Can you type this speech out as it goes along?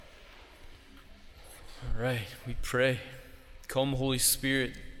right, we pray. Come, Holy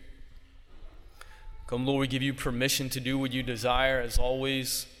Spirit. Come, Lord, we give you permission to do what you desire. As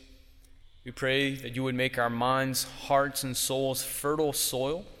always, we pray that you would make our minds, hearts, and souls fertile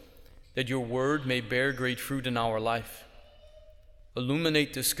soil, that your word may bear great fruit in our life.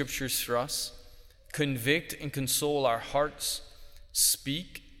 Illuminate the scriptures for us. Convict and console our hearts.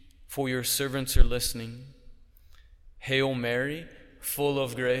 Speak, for your servants are listening. Hail Mary, full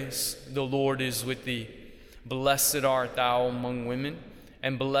of grace, the Lord is with thee. Blessed art thou among women,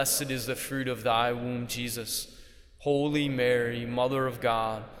 and blessed is the fruit of thy womb, Jesus. Holy Mary, Mother of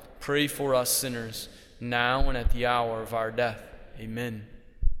God, pray for us sinners, now and at the hour of our death. Amen.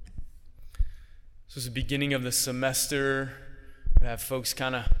 So it's the beginning of the semester. We have folks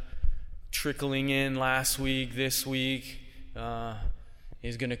kind of trickling in last week, this week.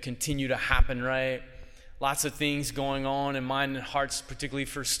 Is going to continue to happen, right? Lots of things going on in mind and hearts, particularly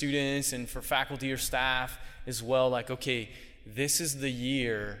for students and for faculty or staff as well. Like, okay, this is the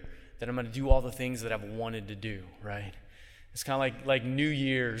year that I'm going to do all the things that I've wanted to do, right? It's kind of like New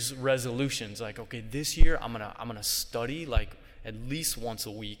Year's resolutions. Like, okay, this year I'm gonna study like at least once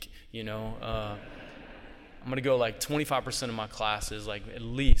a week. I'm gonna go like 25% of my classes, like at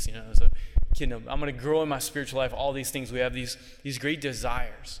least. So I'm gonna grow in my spiritual life. All these things, we have these great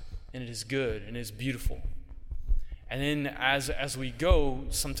desires, and it is good and it is beautiful. And then as we go,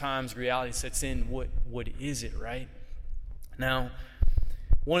 sometimes reality sets in. What is it, right? Now,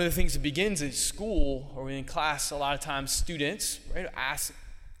 one of the things that begins at school or in class, a lot of times students, right, ask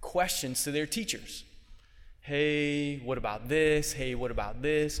questions to their teachers. Hey, what about this? Hey, what about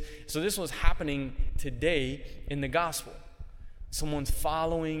this? So this was happening today in the gospel. Someone's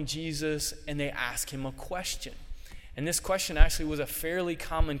following Jesus and they ask him a question. And this question actually was a fairly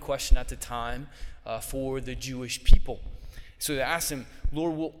common question at the time for the Jewish people. So they asked him,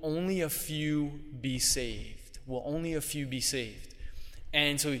 Lord, will only a few be saved? Will only a few be saved?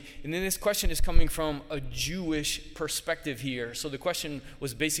 And then this question is coming from a Jewish perspective here. So the question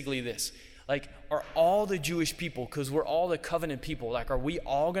was basically this. Like, are all the Jewish people, because we're all the covenant people, like, are we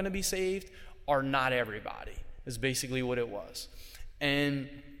all going to be saved or not everybody? Is basically what it was. And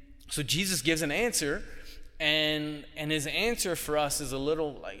so Jesus gives an answer, and his answer for us is a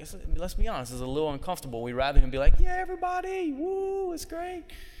little, like, let's be honest, is a little uncomfortable. We'd rather him be like, yeah, everybody, woo, it's great.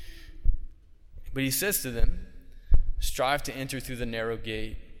 But he says to them, strive to enter through the narrow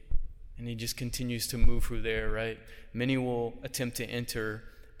gate. And he just continues to move through there, right? Many will attempt to enter,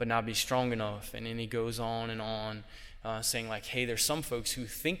 but not be strong enough. And then he goes on and on, saying like, hey, there's some folks who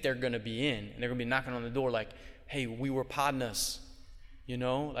think they're going to be in, and they're going to be knocking on the door like, hey, we were podnas,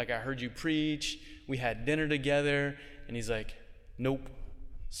 like I heard you preach, we had dinner together. And he's like, nope,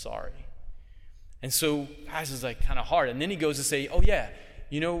 sorry. And so this is like kind of hard. And then he goes to say, oh yeah,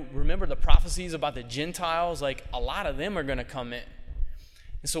 remember the prophecies about the Gentiles? Like, a lot of them are going to come in.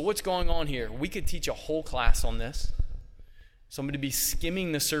 And so what's going on here? We could teach a whole class on this. So I'm going to be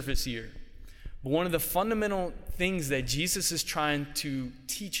skimming the surface here. But one of the fundamental things that Jesus is trying to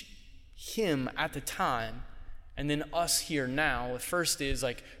teach him at the time, and then us here now, the first is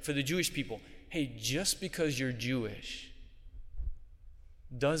like for the Jewish people, hey, just because you're Jewish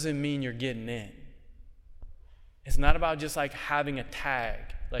doesn't mean you're getting in. It's not about just like having a tag,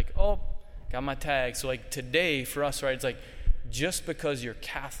 like, oh, got my tag. So like today for us, right, it's like just because you're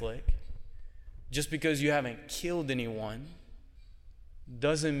Catholic, just because you haven't killed anyone,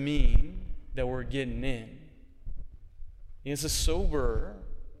 doesn't mean that we're getting in. It's a sober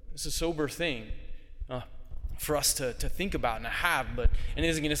thing for us to think about and to have. And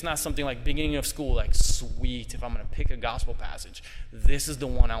again, it's not something like beginning of school, like, sweet, if I'm going to pick a gospel passage, this is the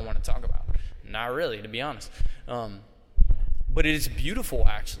one I want to talk about. Not really, to be honest. But it is beautiful,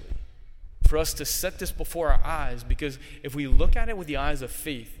 actually, for us to set this before our eyes, because if we look at it with the eyes of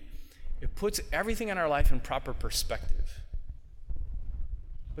faith, it puts everything in our life in proper perspective.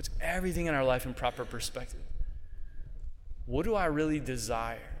 Puts everything in our life in proper perspective. What do I really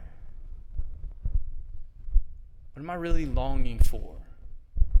desire? What am I really longing for?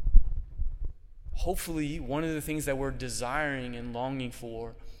 Hopefully, one of the things that we're desiring and longing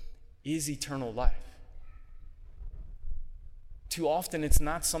for is eternal life. Too often, it's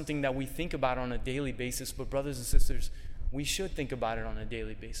not something that we think about on a daily basis, but brothers and sisters, we should think about it on a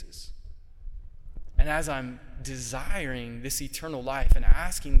daily basis. And as I'm desiring this eternal life and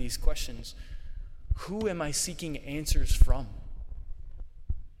asking these questions, who am I seeking answers from?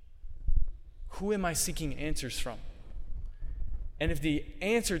 Who am I seeking answers from? And if the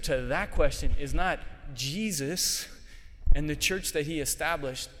answer to that question is not Jesus and the church that he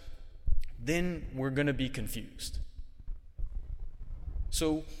established, then we're going to be confused.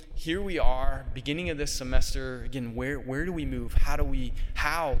 So here we are, beginning of this semester. Again, where do we move?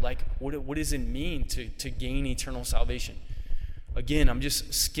 What does it mean to gain eternal salvation? Again, I'm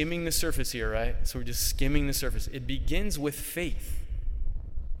just skimming the surface here, right? So we're just skimming the surface. It begins with faith.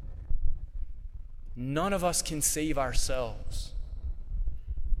 None of us can save ourselves.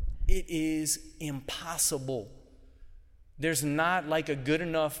 It is impossible. There's not like a good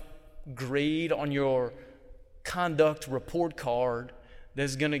enough grade on your conduct report card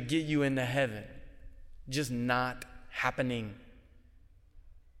that's going to get you into heaven. Just not happening.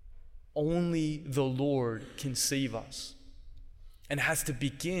 Only the Lord can save us. And it has to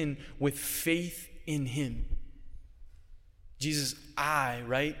begin with faith in him. Jesus, I,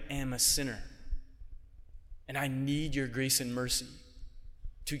 right, am a sinner. And I need your grace and mercy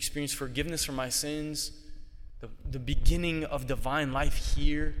to experience forgiveness for my sins, the beginning of divine life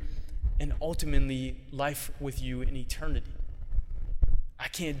here, and ultimately life with you in eternity. I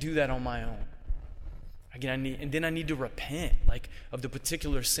can't do that on my own. Again, I need to repent, of the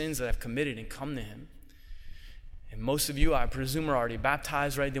particular sins that I've committed and come to him. And most of you, I presume, are already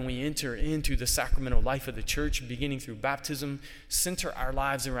baptized, right? Then we enter into the sacramental life of the church, beginning through baptism, center our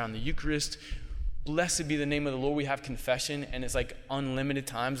lives around the Eucharist. Blessed be the name of the Lord. We have confession, and it's like unlimited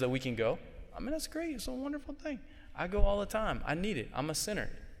times that we can go. I mean, that's great. It's a wonderful thing. I go all the time. I need it. I'm a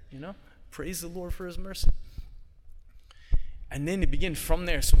sinner, Praise the Lord for his mercy. And then to begin from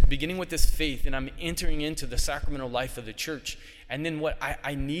there, so beginning with this faith, and I'm entering into the sacramental life of the church. And then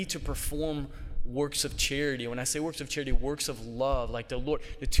I need to perform works of charity. When I say works of charity, works of love, like the Lord,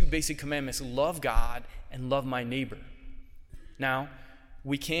 the two basic commandments, love God and love my neighbor. Now,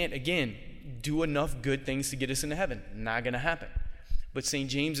 we can't, again, do enough good things to get us into heaven. Not going to happen. But St.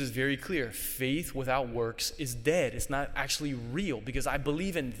 James is very clear. Faith without works is dead. It's not actually real, because I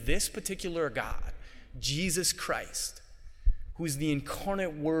believe in this particular God, Jesus Christ, who is the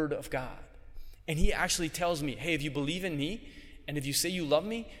incarnate Word of God. And he actually tells me, hey, if you believe in me, and if you say you love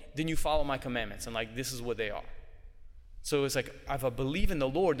me, then you follow my commandments. And this is what they are. So it's like, if I believe in the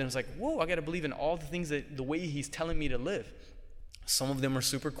Lord, then it's like, whoa, I got to believe in all the things the way he's telling me to live. Some of them are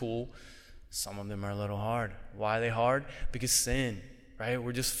super cool. Some of them are a little hard. Why are they hard? Because sin, right?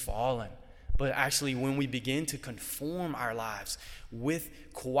 We're just fallen. But actually, when we begin to conform our lives with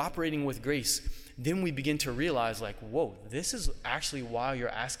cooperating with grace, then we begin to realize whoa, this is actually why you're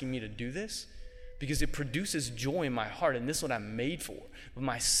asking me to do this, because it produces joy in my heart, and this is what I'm made for. But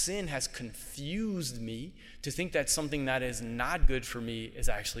my sin has confused me to think that something that is not good for me is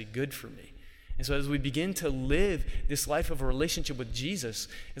actually good for me. And so as we begin to live this life of a relationship with Jesus,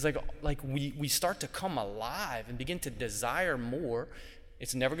 it's like we start to come alive and begin to desire more.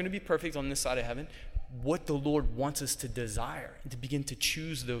 It's never going to be perfect on this side of heaven. What the Lord wants us to desire and to begin to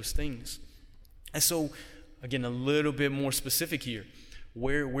choose those things. And so, again, a little bit more specific here.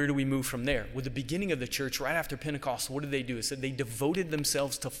 Where do we move from there? With the beginning of the church, right after Pentecost, what did they do? It said they devoted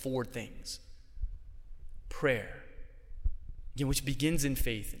themselves to 4 things. Prayer, again, which begins in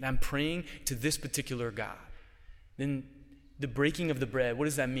faith. And I'm praying to this particular God. Then the breaking of the bread, what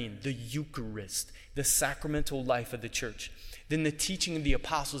does that mean? The Eucharist, the sacramental life of the church. Then the teaching of the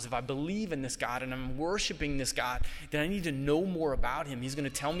apostles. If I believe in this God and I'm worshiping this God, then I need to know more about him. He's going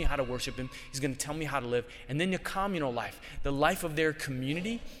to tell me how to worship him. He's going to tell me how to live. And then the communal life, the life of their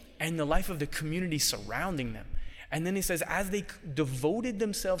community and the life of the community surrounding them. And then he says, as they devoted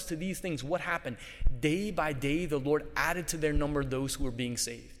themselves to these things, what happened? Day by day, the Lord added to their number those who were being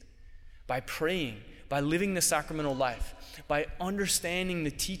saved. By praying, by living the sacramental life, by understanding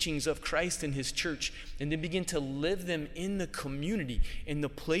the teachings of Christ and his church, and then begin to live them in the community, in the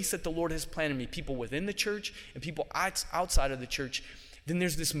place that the Lord has planted me, people within the church and people outside of the church. Then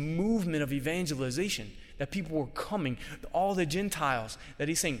there's this movement of evangelization that people were coming, all the Gentiles that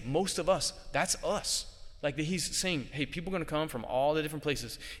he's saying, most of us, that's us. He's saying, hey, people are going to come from all the different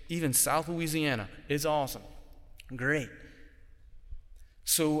places, even South Louisiana. It's awesome. Great.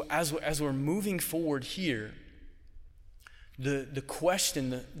 So as we're moving forward here, the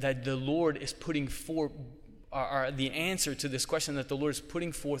question that the Lord is putting forth, or the answer to this question that the Lord is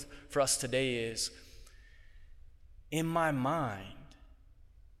putting forth for us today is, in my mind,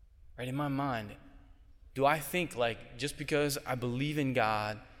 do I think just because I believe in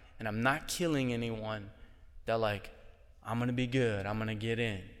God and I'm not killing anyone, that I'm going to be good, I'm going to get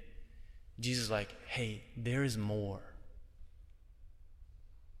in? Jesus is hey, there is more.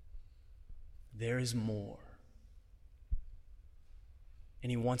 There is more.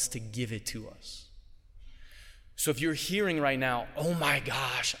 And he wants to give it to us. So if you're hearing right now, oh my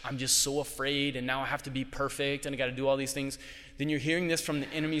gosh, I'm just so afraid and now I have to be perfect and I got to do all these things, then you're hearing this from the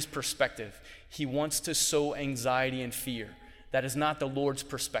enemy's perspective. He wants to sow anxiety and fear. That is not the Lord's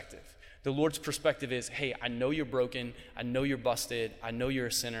perspective. The Lord's perspective is, hey, I know you're broken, I know you're busted, I know you're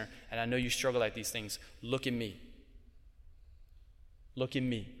a sinner, and I know you struggle at these things. Look at me. Look at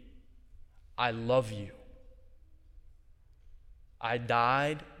me. I love you. I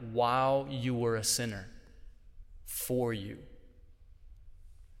died while you were a sinner for you.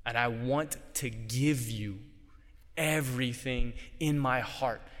 And I want to give you everything in my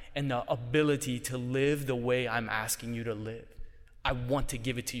heart and the ability to live the way I'm asking you to live. I want to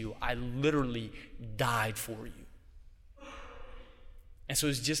give it to you. I literally died for you. And so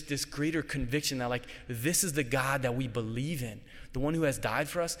it's just this greater conviction that, like, this is the God that we believe in, the one who has died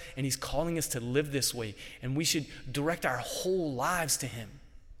for us, and he's calling us to live this way. And we should direct our whole lives to him.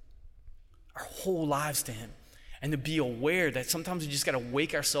 Our whole lives to him. And to be aware that sometimes we just got to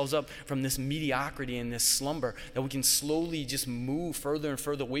wake ourselves up from this mediocrity and this slumber, that we can slowly just move further and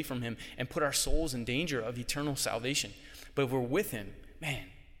further away from him and put our souls in danger of eternal salvation. But if we're with him, man,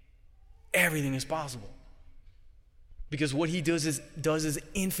 everything is possible. Because what he does is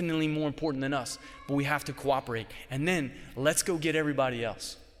infinitely more important than us. But we have to cooperate. And then let's go get everybody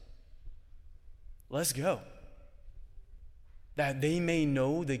else. Let's go. That they may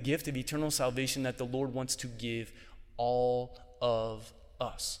know the gift of eternal salvation that the Lord wants to give all of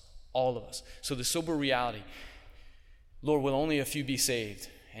us. All of us. So the sober reality, Lord, will only a few be saved?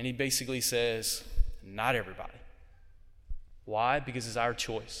 And he basically says, not everybody. Why? Because it's our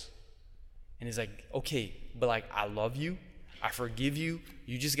choice. And he's like, okay, but like, I love you. I forgive you.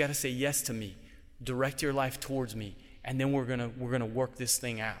 You just got to say yes to me. Direct your life towards me. And then we're gonna work this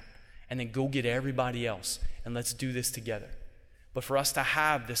thing out. And then go get everybody else. And let's do this together. But for us to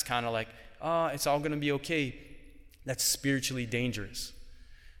have this kind of like, it's all going to be okay, that's spiritually dangerous.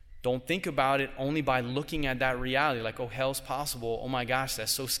 Don't think about it only by looking at that reality, like, oh, hell's possible. Oh my gosh,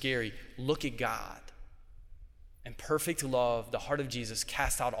 that's so scary. Look at God. And perfect love, the heart of Jesus,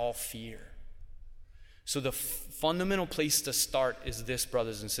 cast out all fear. So the fundamental place to start is this,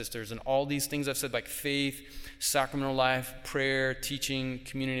 brothers and sisters. And all these things I've said, like faith, sacramental life, prayer, teaching,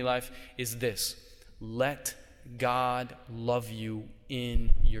 community life, is this. Let God love you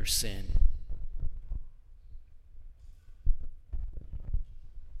in your sin.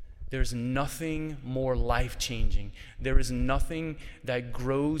 There's nothing more life-changing. There is nothing that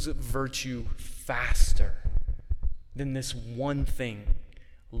grows virtue faster than this one thing.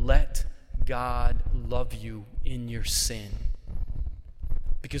 Let God love you in your sin.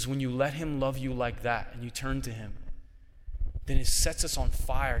 Because when you let him love you like that and you turn to him, then it sets us on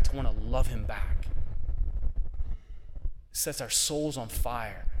fire to want to love him back. It sets our souls on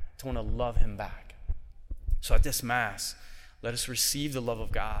fire to want to love him back. So at this Mass, let us receive the love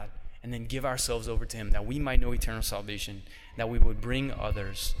of God and then give ourselves over to him, that we might know eternal salvation, that we would bring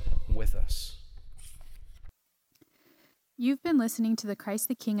others with us. You've been listening to the Christ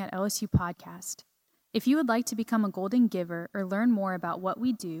the King at LSU podcast. If you would like to become a Golden Giver or learn more about what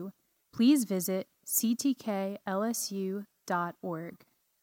we do, please visit ctklsu.org.